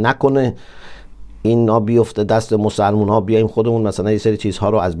گفتن که نکنه اینا بیفته دست مسلمون ها، بیایم خودمون مثلا یه سری چیزها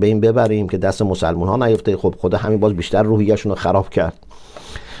رو از بین ببریم که دست مسلمون ها نیفته. خب خدا همین باز بیشتر روحیه‌شون رو خراب کرد.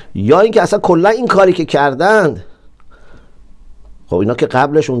 یا اینکه اصلا کلا این کاری که کردن، خب اینا که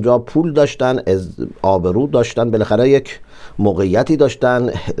قبلش اونجا پول داشتن، آبرو داشتن، بالاخره یک موقعیتی داشتن،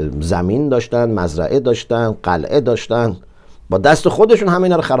 زمین داشتن، مزرعه داشتن، قلعه داشتن، با دست خودشون همه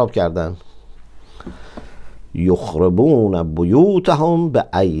اینا رو خراب کردن. یخربون بیوتهم به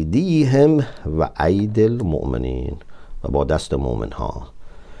ایدیهم و اید المؤمنین، و با دست مؤمن ها.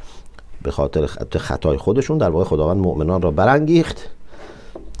 به خاطر خطای خودشون در واقع خداوند مؤمنان را برانگیخت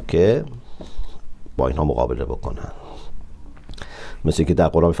که با اینها مقابله بکنن. مثل که در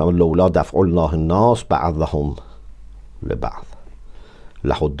قرآن میفهمه لولا دفع الله الناس بعضهم لبعض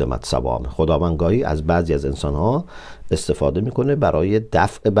لهدمت صوامع. خداوند گاهی از بعضی از انسان ها استفاده میکنه برای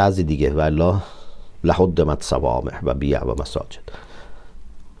دفع بعضی دیگه، والا لهدمت صوامع و بیع و مساجد.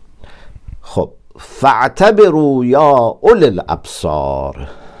 خب فاعتبروا یا اولی الابصار.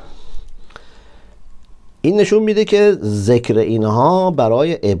 این نشون میده که ذکر اینها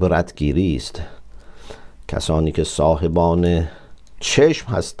برای عبرتگیری است. کسانی که صاحبان چشم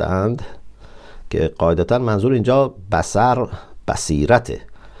هستند، که قاعدتا منظور اینجا بصر بصیرته،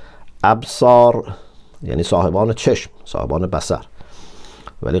 ابصار یعنی صاحبان چشم، صاحبان بصر،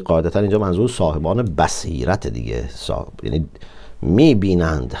 ولی قاعدتا اینجا منظور صاحبان بصیرت دیگه، یعنی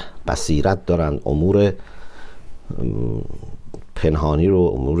میبینند، بصیرت دارند، امور پنهانی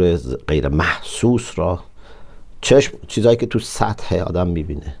رو، امور غیر محسوس را. چشم چیزهایی که تو سطح آدم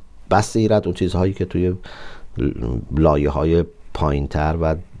میبینه، بصیرت اون چیزهایی که توی لایه های پایین تر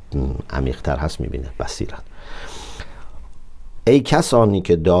و عمیق تر هست میبینه. بصیرت. ای کسانی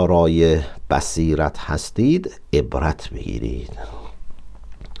که دارای بصیرت هستید عبرت بگیرید.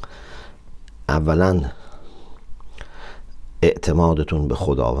 اولا اعتمادتون به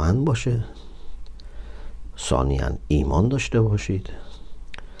خداوند باشه، ثانیاً ایمان داشته باشید،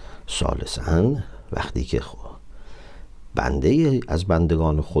 ثالثاً وقتی که بنده از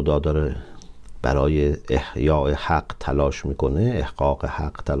بندگان خدا داره برای احیاء حق تلاش میکنه، احقاق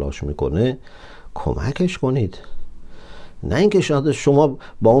حق تلاش میکنه، کمکش کنید. نه اینکه شاید شما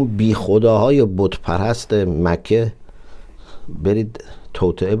با اون بی خداهای بت پرست مکه برید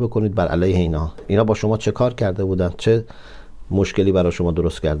توطئه بکنید بر علیه اینا با شما چه کار کرده بودن؟ چه مشکلی برای شما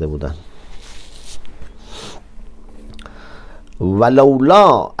درست کرده بودن؟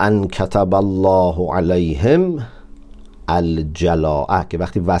 ولولا ان کتب الله علیهم الجلاء، که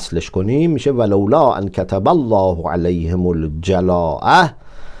وقتی وصلش کنیم میشه ولولا ان کتب الله علیهم الجلاء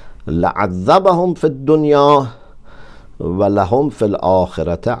لعذبهم فی الدنیا ولهم فی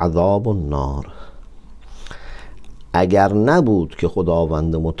الآخرة عذاب النار. اگر نبود که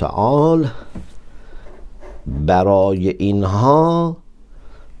خداوند متعال برای اینها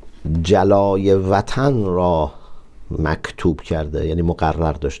جلای وطن را مکتوب کرده، یعنی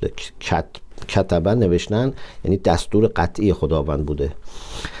مقرر داشته، کتبه نوشتن یعنی دستور قطعی خداوند بوده.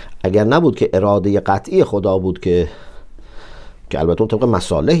 اگر نبود که اراده قطعی خدا بود که البته اون طبق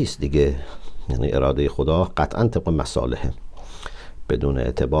مصالحی است دیگه، یعنی اراده خدا قطعا طبق مصالحه، بدون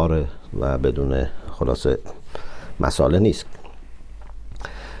اعتبار و بدون خلاصه مصالح نیست.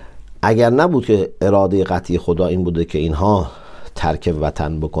 اگر نبود که اراده قطعی خدا این بوده که اینها ترک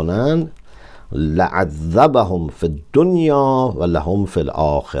وطن بکنن، لعذبهم فی الدنیا و لهم فی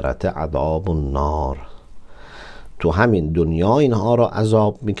الآخرة عذاب النار. تو همین دنیا اینها را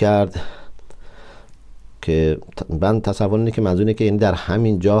عذاب میکرد، که من تصور اینه که منظور اینه که یعنی در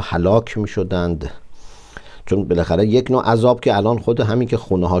همین جا هلاک میشدند، چون بالاخره یک نوع عذاب که الان خود همین که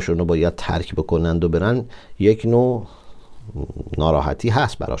خونه هاشون رو باید ترک بکنند و برن، یک نوع ناراحتی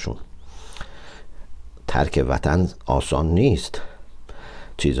هست براشون. ترک وطن آسان نیست.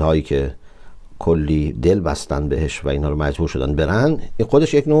 چیزهایی که کلی دل بستن بهش و اینها رو مجبور شدن برن، این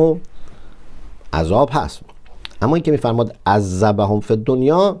خودش یک نوع عذاب هست. اما این که میفرماد عذبهم فی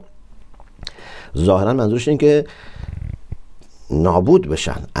الدنیا، ظاهرا منظورش این که نابود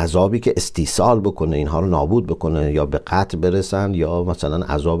بشن، عذابی که استیصال بکنه اینها رو نابود بکنه، یا به قتل برسن، یا مثلا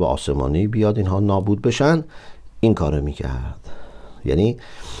عذاب آسمانی بیاد اینها نابود بشن، این کارو میکرد. یعنی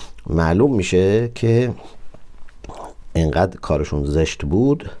معلوم میشه که اینقدر کارشون زشت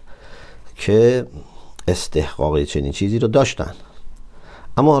بود که استحقاق چنین چیزی رو داشتن.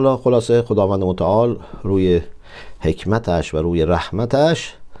 اما حالا خلاصه خداوند متعال روی حکمتش و روی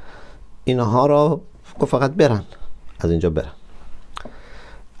رحمتش اینها را فقط برن، از اینجا برن.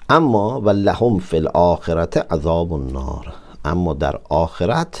 اما ولهم فی الاخرة عذاب النار، اما در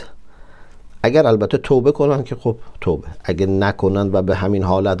آخرت اگر البته توبه کنن که خب توبه، اگر نکنن و به همین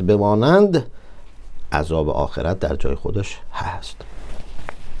حالت بمانند، عذاب آخرت در جای خودش هست.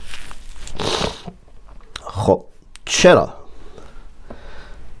 خب چرا؟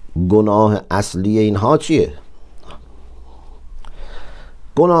 گناه اصلی اینها چیه؟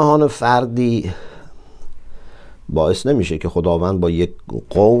 گناهان فردی باعث نمیشه که خداوند با یک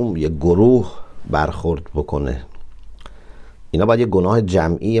قوم، یک گروه برخورد بکنه. اینا باید یک گناه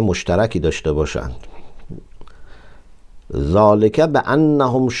جمعی مشترکی داشته باشند. ذالک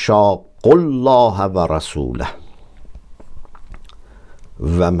بانهم شاقوا الله و رسوله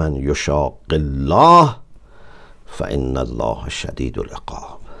و من یشاق الله فان الله شدید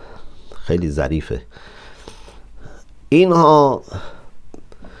العقاب. خیلی ظریفه. اینها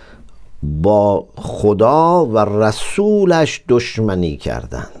با خدا و رسولش دشمنی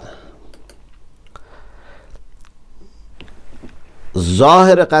کردند.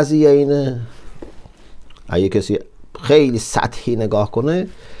 ظاهر قضیه اینه، اگه کسی خیلی سطحی نگاه کنه،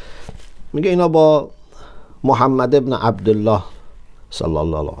 میگه اینا با محمد ابن عبدالله صلی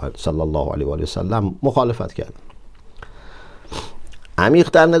الله علیه و آله و سلم مخالفت کردن.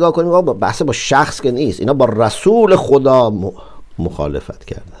 عمیق‌تر نگاه کنیم، بحث با شخص که نیست، اینا با رسول خدا مخالفت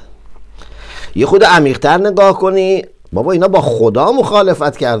کردن. یه خود عمیق‌تر نگاه کنی، بابا اینا با خدا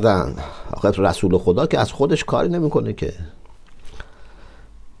مخالفت کردن. آخه رسول خدا که از خودش کاری نمیکنه که،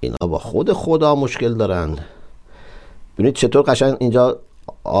 اینا با خود خدا مشکل دارن. ببینید چطور قشنگ اینجا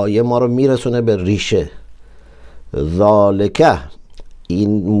آیه ما رو میرسونه به ریشه. ذالکه،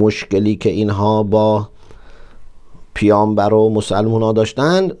 این مشکلی که اینها با پیامبر و مسلمان ها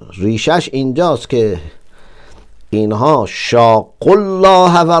داشتن، ریشش اینجاست که اینها شاق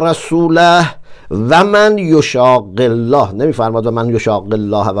الله و رسوله و من یشاق الله، نمیفرماد و من یشاق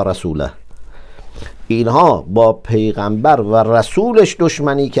الله و رسوله، اینها با پیغمبر و رسولش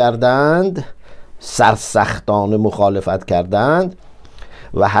دشمنی کردند، سرسختانه مخالفت کردند.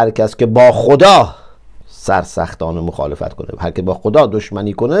 و هر کس که با خدا سرسختانه مخالفت کنه، هر که با خدا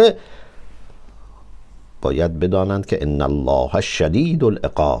دشمنی کنه، باید بدانند که ان الله شدید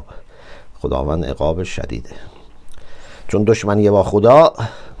العقاب، خداوند عقاب شدیده. چون دشمنی با خدا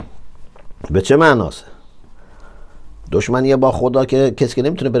به چه معناست؟ دشمنی با خدا که کسی که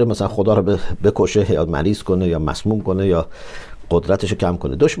نمیتونه بره مثلا خدا رو بکشه یا مریض کنه یا مسموم کنه یا قدرتش رو کم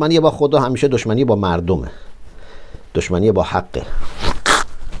کنه. دشمنی با خدا همیشه دشمنی با مردمه، دشمنی با حقه.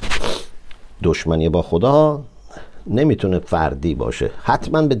 دشمنی با خدا نمیتونه فردی باشه،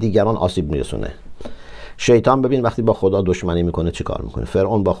 حتما به دیگران آسیب میرسونه. شیطان ببین وقتی با خدا دشمنی میکنه چی کار میکنه؟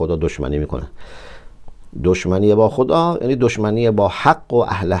 فرعون با خدا دشمنی میکنه. دشمنی با خدا یعنی دشمنی با حق و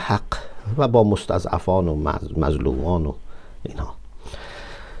اهل حق و با مستضعفان و مظلومان و اینها.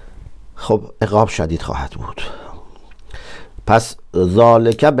 خب عقاب شدید خواهد بود. پس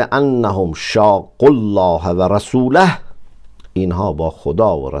ذالک بانهم شاقوا الله و رسوله، اینها با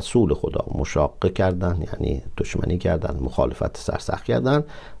خدا و رسول خدا مشاقه کردن، یعنی دشمنی کردن، مخالفت سرسخت کردن.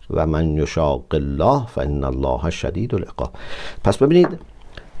 و من یشاق الله فان الله شدید العقاب. پس ببینید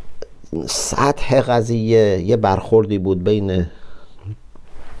سطح قضیه یه برخوردی بود بین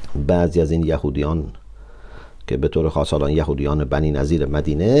بعضی از این یهودیان که به طور خاص الان یهودیان بنی نظیر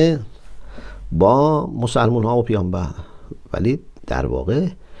مدینه با مسلمان ها و پیامبر، ولی در واقع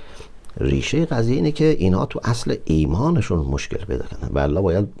ریشه قضیه اینه که اینها تو اصل ایمانشون مشکل پیدا کردن و الله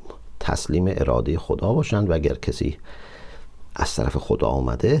باید تسلیم اراده خدا باشن و اگر کسی از طرف خدا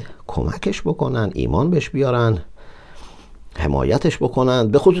آمده کمکش بکنن، ایمان بهش بیارن، حمایتش بکنن.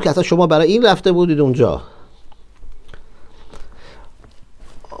 به خصوص که اصلا شما برای این رفته بودید اونجا.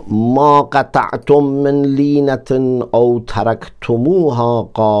 ما قطعتم من لینت او ترکتموها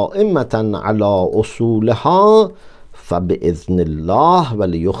قائمة على اصولها فباذن الله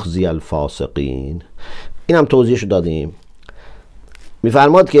ولیخزی الفاسقین. این هم توضیحش دادیم.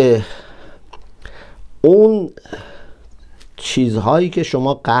 میفرماد که اون چیزهایی که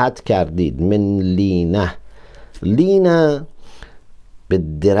شما قطع کردید، من لینه، لینه به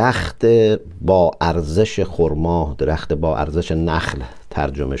درخت با ارزش خرما، درخت با ارزش نخل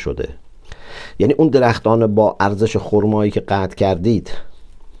ترجمه شده. یعنی اون درختان با ارزش خرمایی که قطع کردید،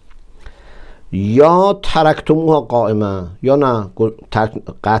 یا ترکتموها قائمه، یا نه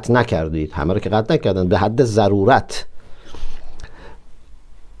قطع نکردید، همه رو که قطع نکردن، به حد ضرورت.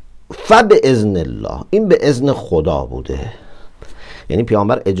 فباذن الله، این به اذن خدا بوده. یعنی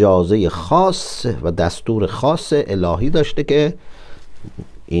پیامبر اجازه خاص و دستور خاص الهی داشته که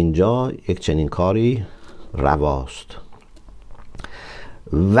اینجا یک چنین کاری رواست.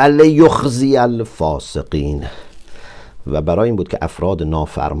 ولیخزی الفاسقین، و برای این بود که افراد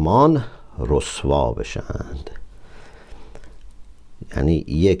نافرمان رسوا بشند. یعنی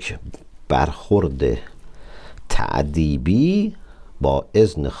یک برخورد تعذیبی با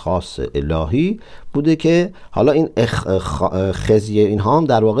اذن خاص الهی بوده که حالا این خزی اینها هم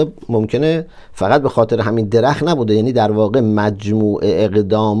در واقع ممکنه فقط به خاطر همین درخت نبوده، یعنی در واقع مجموع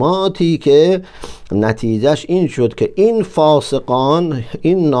اقداماتی که نتیجهش این شد که این فاسقان،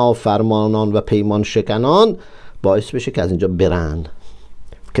 این نافرمانان و پیمان شکنان باعث بشه که از اینجا برن،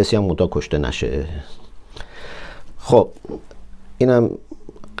 کسی هم متا کشته نشه. خب اینم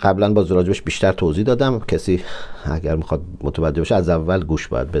قبلا با راجبش بیشتر توضیح دادم، کسی اگر میخواد متوجه بشه از اول گوش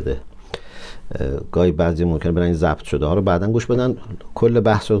باید بده. گاهی بعضی ممکنه برن این ضبط شده ها رو بعداً گوش بدن، کل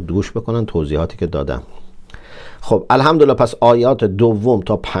بحث رو گوش بکنن، توضیحاتی که دادم. خب الحمدلله، پس آیات 2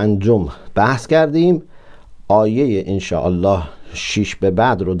 تا 5 بحث کردیم. آیه انشاءالله 6 به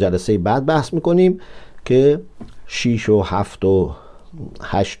بعد رو جلسه بعد بحث میکنیم که 6 و 7 و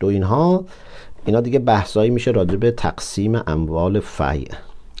 8 و اینا دیگه بحثایی میشه راجع به تقسیم اموال فیع.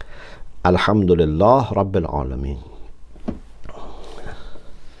 الحمدلله رب العالمین.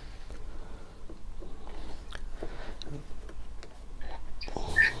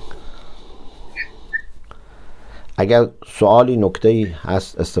 اگر سوالی نکته‌ای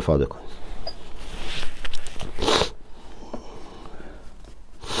هست استفاده کنید.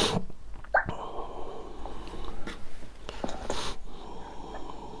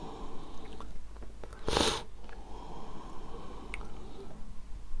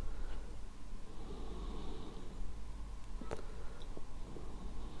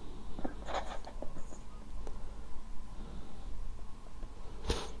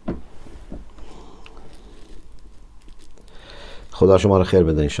 خدا شما رو خیر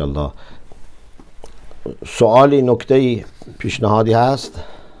بده انشالله. سوالی، نکته‌ای، پیشنهادی هست؟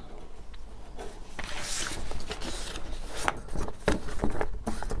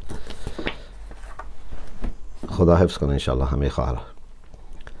 خدا حفظ کنه انشالله همه خواهرها.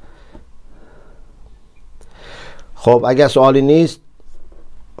 خب اگر سوالی نیست،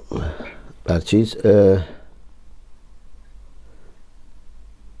 بر چیز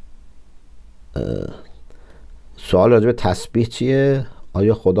سوال راجع به تسبیح چیه؟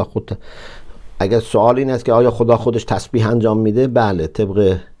 آیا خدا خود اگر سوال این است که آیا خدا خودش تسبیح انجام میده؟ بله،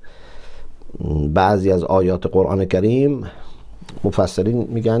 طبق بعضی از آیات قرآن کریم مفسرین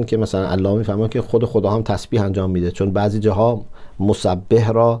میگن که مثلا الله میفهمه که خود خدا هم تسبیح انجام میده، چون بعضی جاها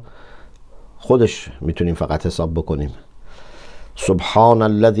مسبح را خودش میتونیم فقط حساب بکنیم. سبحان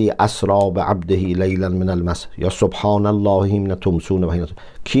الذي اسرى بعبده لیلا من المسجد، یا سبحان الله حین تمسون و حین.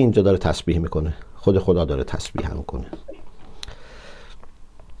 کی اینجا داره تسبیح میکنه؟ خود خدا داره تسبیح میکنه.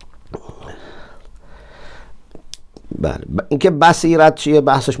 بله، اینکه بصیرت چیه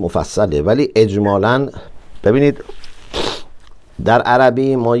بحثش مفصله، ولی اجمالاً ببینید در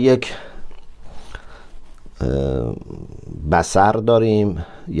عربی ما یک بصر داریم،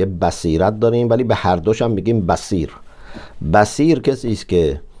 یه بصیرت داریم، ولی به هر دوش هم بگیم بصیر. بصیر کسی است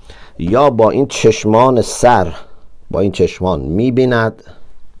که یا با این چشمان سر، با این چشمان میبیند.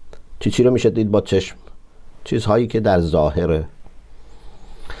 چی رو میشه دید با چشم؟ چیزهایی که در ظاهره.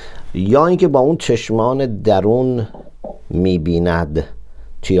 یا اینکه با اون چشمان درون میبیند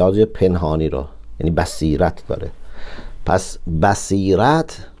چیز پنهانی رو، یعنی بصیرت داره. پس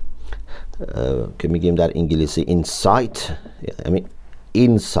بصیرت که میگیم در انگلیسی اینسایت، یعنی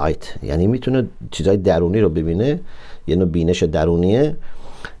اینسایت یعنی میتونه چیزهای درونی رو ببینه، یه نوع بینش درونیه،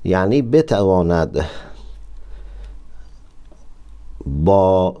 یعنی بتواند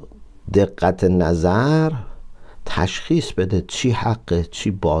با دقت نظر تشخیص بده چی حقه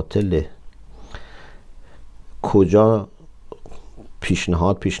چی باطله، کجا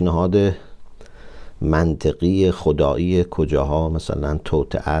پیشنهاد منطقی خدایی، کجاها مثلا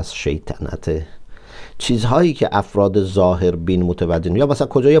توطئه است، شیطنته، چیزهایی که افراد ظاهر بین متوجه، یا مثلا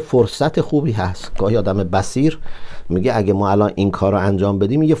کجا یه فرصت خوبی هست. گاهی آدم بصیر میگه اگه ما الان این کار رو انجام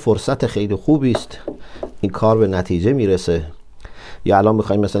بدیم یه فرصت خیلی خوبی است، این کار به نتیجه میرسه. یا الان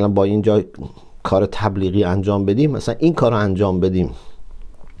میخوایم مثلا با اینجا کار تبلیغی انجام بدیم، مثلا این کار رو انجام بدیم.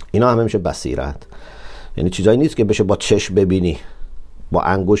 اینا همه میشه بصیرت. یعنی چیزایی نیست که بشه با چشم ببینی، با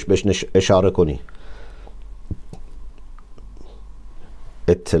انگوش بهش اشاره کنی.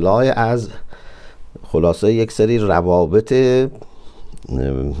 اطلاع از خلاصه یک سری روابط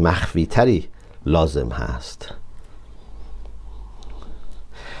مخفی تری لازم هست.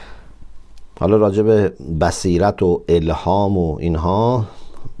 حالا راجع به بصیرت و الهام و اینها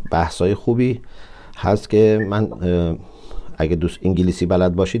بحثای خوبی هست که من اگه دوست انگلیسی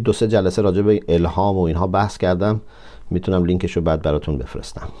بلد باشید 2-3 جلسه راجع به الهام و اینها بحث کردم، میتونم لینکشو بعد براتون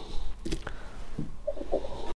بفرستم.